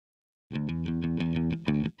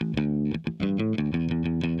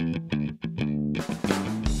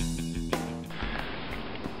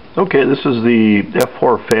Okay, this is the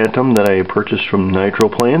F4 Phantom that I purchased from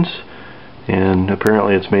Nitroplanes, and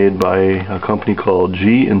apparently it's made by a company called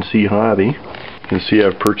G&C Hobby. You can see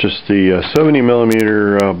I've purchased the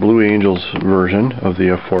 70mm Blue Angels version of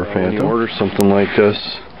the F4 Phantom. When you order something like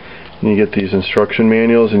this, and you get these instruction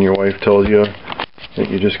manuals and your wife tells you that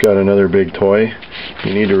you just got another big toy,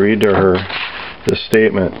 you need to read to her this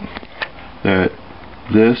statement that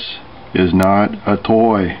this is not a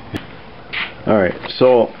toy. Alright,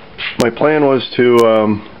 so my plan was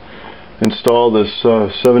to install this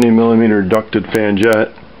 70mm ducted fan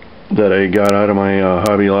jet that I got out of my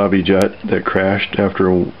Hobby Lobby jet that crashed after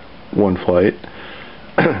one flight.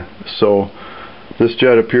 So this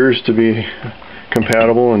jet appears to be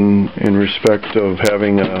compatible in respect of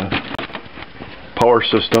having a power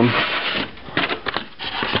system.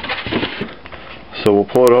 So we'll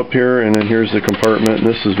pull it up here, and then here's the compartment.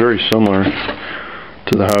 This is very similar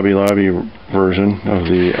to the Hobby Lobby version of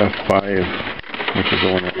the F5, which is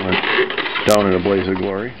the one that went down in a blaze of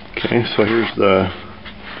glory. Okay, so here's the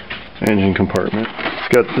engine compartment. It's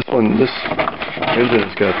got this one. This engine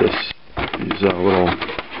has got these little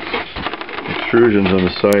extrusions on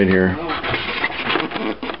the side here.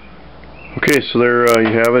 Okay, so there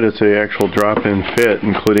you have it. It's an actual drop-in fit,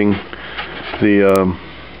 including the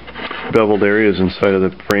beveled areas inside of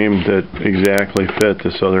the frame that exactly fit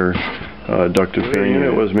this other ducted fan unit.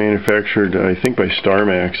 It was manufactured, I think, by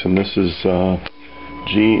StarMax, and this is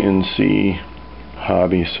G&C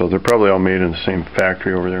Hobby, so they're probably all made in the same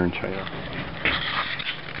factory over there in China.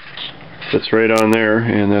 That's right on there,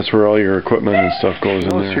 and that's where all your equipment and stuff goes in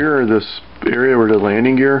there. Here, this area where the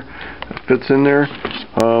landing gear fits in there,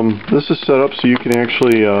 this is set up so you can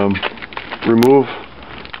actually remove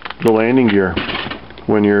the landing gear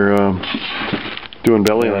when you're doing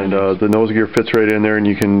belly land. The nose gear fits right in there, and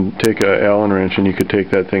you can take an Allen wrench and you could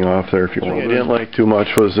take that thing off there if you want. What I didn't like too much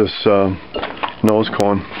was this nose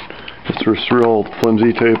cone. It's this real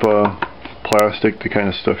flimsy type of plastic, the kind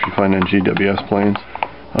of stuff you find in GWS planes.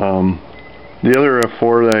 The other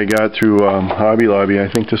F4 that I got through Hobby Lobby,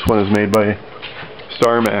 I think this one is made by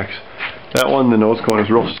StarMax. That one, the nose cone is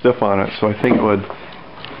real stiff on it, so I think it would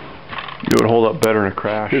hold up better in a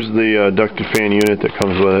crash. Here's the ducted fan unit that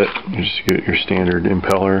comes with it. You just get your standard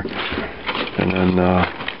impeller and then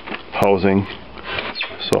housing.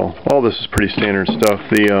 So all this is pretty standard stuff.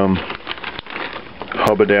 The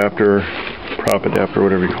hub adapter, prop adapter,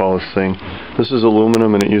 whatever you call this thing. This is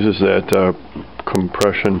aluminum, and it uses that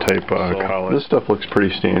compression type collar. This stuff looks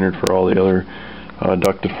pretty standard for all the other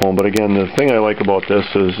ducted foam. But again, the thing I like about this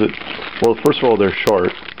is well, first of all, they're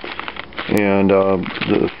short. And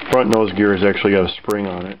the front nose gear has actually got a spring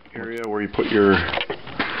on it. Area where you put your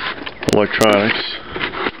electronics.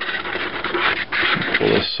 Pull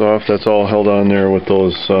this off. That's all held on there with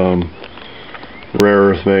those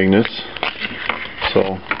rare earth magnets.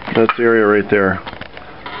 So that's the area right there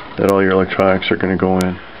that all your electronics are going to go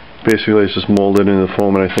in. Basically, it's just molded into the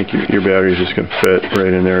foam, and I think your battery is just going to fit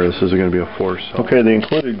right in there. This isn't going to be a force. Okay, the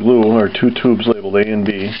included glue are two tubes labeled A and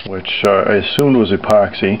B, which I assumed was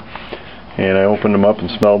epoxy. And I opened them up and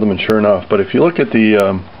smelled them, and sure enough. But if you look at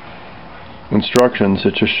the instructions,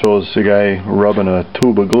 it just shows the guy rubbing a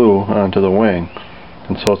tube of glue onto the wing.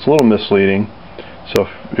 And so it's a little misleading. So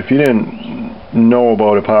if you didn't know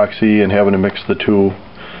about epoxy and having to mix the two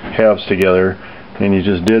halves together, and you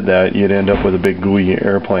just did that, you'd end up with a big gooey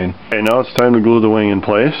airplane. Okay, now it's time to glue the wing in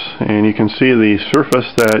place. And you can see the surface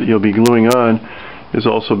that you'll be gluing on has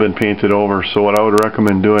also been painted over. So what I would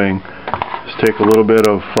recommend doing is take a little bit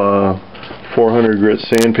of 400 grit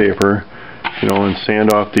sandpaper, and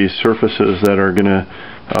sand off these surfaces that are going to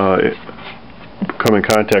come in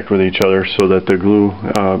contact with each other so that the glue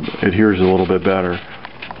adheres a little bit better.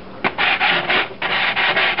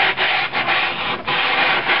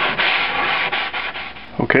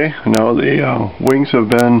 Okay, now the wings have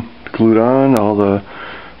been glued on, all the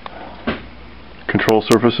control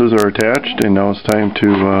surfaces are attached, and now it's time to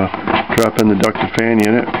drop in the ducted fan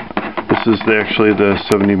unit. This is actually the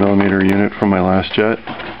 70mm unit from my last jet.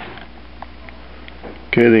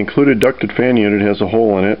 Okay, the included ducted fan unit has a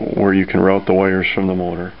hole in it where you can route the wires from the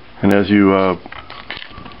motor. And as you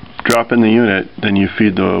drop in the unit, then you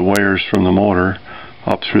feed the wires from the motor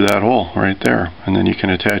up through that hole right there. And then you can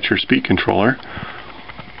attach your speed controller,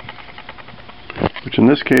 which in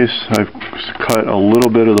this case I've cut a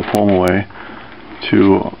little bit of the foam away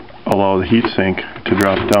to allow the heat sink to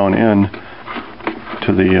drop down in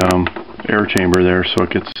to the air chamber there so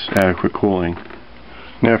it gets adequate cooling.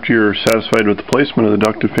 And after you're satisfied with the placement of the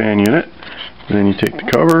ducted fan unit, then you take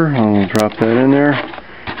the cover and we'll drop that in there,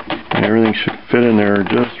 and everything should fit in there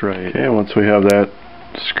just right. Okay, once we have that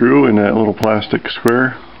screw in that little plastic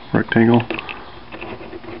square rectangle,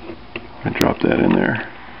 I drop that in there.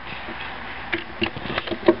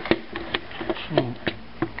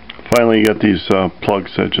 Finally, you got these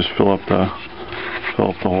plugs that just fill up the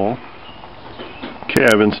hole. Okay,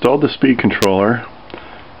 I've installed the speed controller,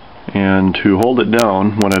 and to hold it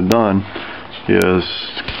down, what I've done is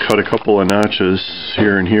cut a couple of notches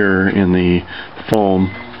here and here in the foam,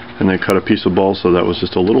 and then cut a piece of balsa that was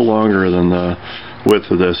just a little longer than the width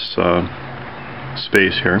of this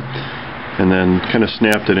space here, and then kind of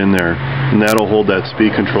snapped it in there, and that'll hold that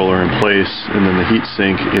speed controller in place. And then the heat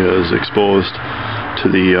sink is exposed to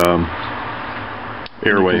the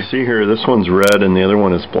airway. You can see here, this one's red and the other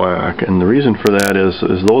one is black, and the reason for that is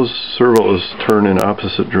those servos turn in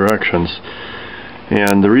opposite directions,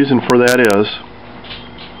 and the reason for that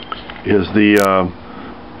is the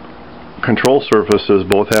control surfaces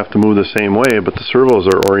both have to move the same way, but the servos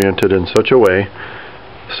are oriented in such a way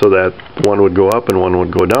so that one would go up and one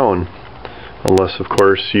would go down, unless of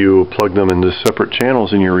course you plug them into separate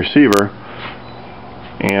channels in your receiver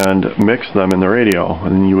and mix them in the radio,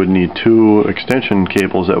 and you would need two extension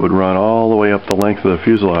cables that would run all the way up the length of the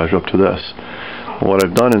fuselage up to this. What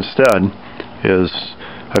I've done instead is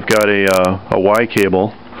I've got a Y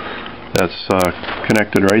cable that's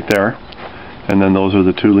connected right there, and then those are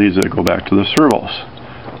the two leads that go back to the servos,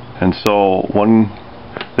 and so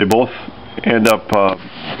they both end up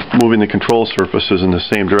moving the control surfaces in the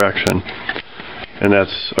same direction. And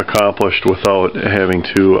that's accomplished without having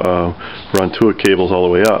to run two cables all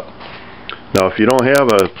the way up. Now, if you don't have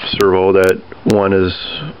a servo that one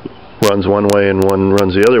runs one way and one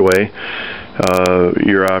runs the other way,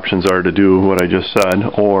 your options are to do what I just said,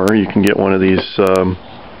 or you can get one of these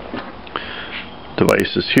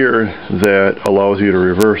devices here that allows you to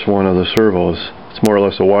reverse one of the servos. It's more or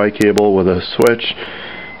less a Y cable with a switch,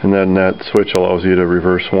 and then that switch allows you to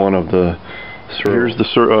reverse one of the. So here's the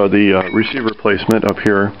receiver placement up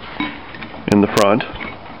here in the front,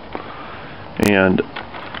 and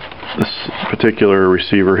this particular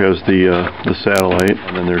receiver has the satellite,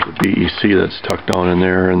 and then there's a BEC that's tucked down in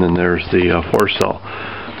there, and then there's the 4-cell.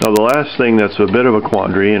 Now the last thing that's a bit of a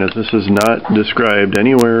quandary, and this is not described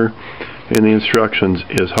anywhere in the instructions,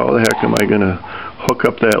 is how the heck am I going to hook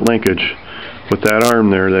up that linkage with that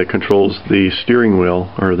arm there that controls the steering wheel,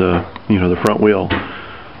 or the front wheel.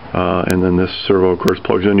 And then this servo, of course,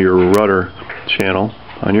 plugs into your rudder channel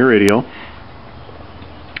on your radio.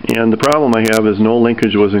 And the problem I have is no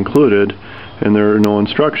linkage was included, and there are no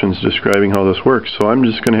instructions describing how this works. So I'm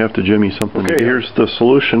just going to have to jimmy something. Okay, here's the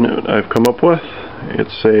solution I've come up with.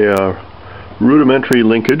 It's a rudimentary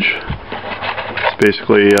linkage. It's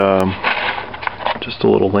basically just a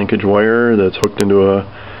little linkage wire that's hooked into a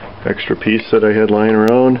extra piece that I had lying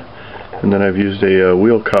around, and then I've used a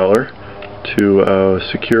wheel collar to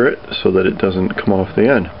secure it so that it doesn't come off the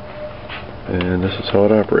end. And this is how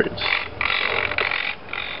it operates.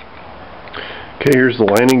 Okay, here's the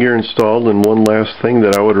landing gear installed, and one last thing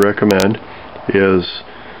that I would recommend is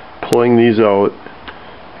pulling these out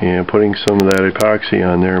and putting some of that epoxy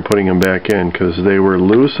on there and putting them back in, because they were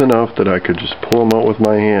loose enough that I could just pull them out with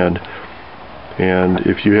my hand, and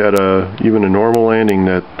if you had even a normal landing,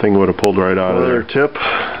 that thing would have pulled right out of there. Another tip,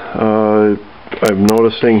 I'm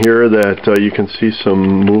noticing here that you can see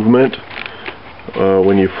some movement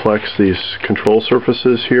when you flex these control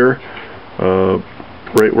surfaces here,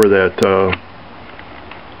 right where that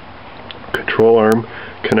control arm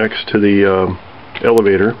connects to the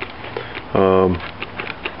elevator.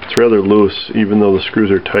 It's rather loose, even though the screws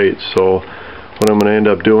are tight, so what I'm going to end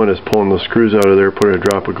up doing is pulling the screws out of there, putting a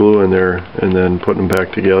drop of glue in there, and then putting them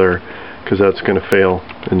back together, because that's going to fail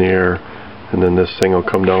in the air, and then this thing will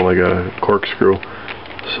come down like a corkscrew.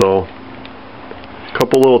 So a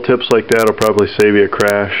couple little tips like that will probably save you a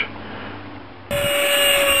crash.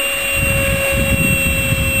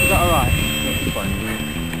 Is that alright? That's fine.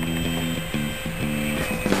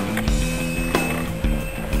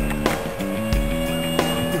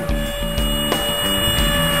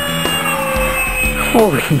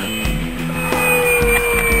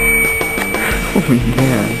 Holy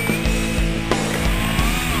man.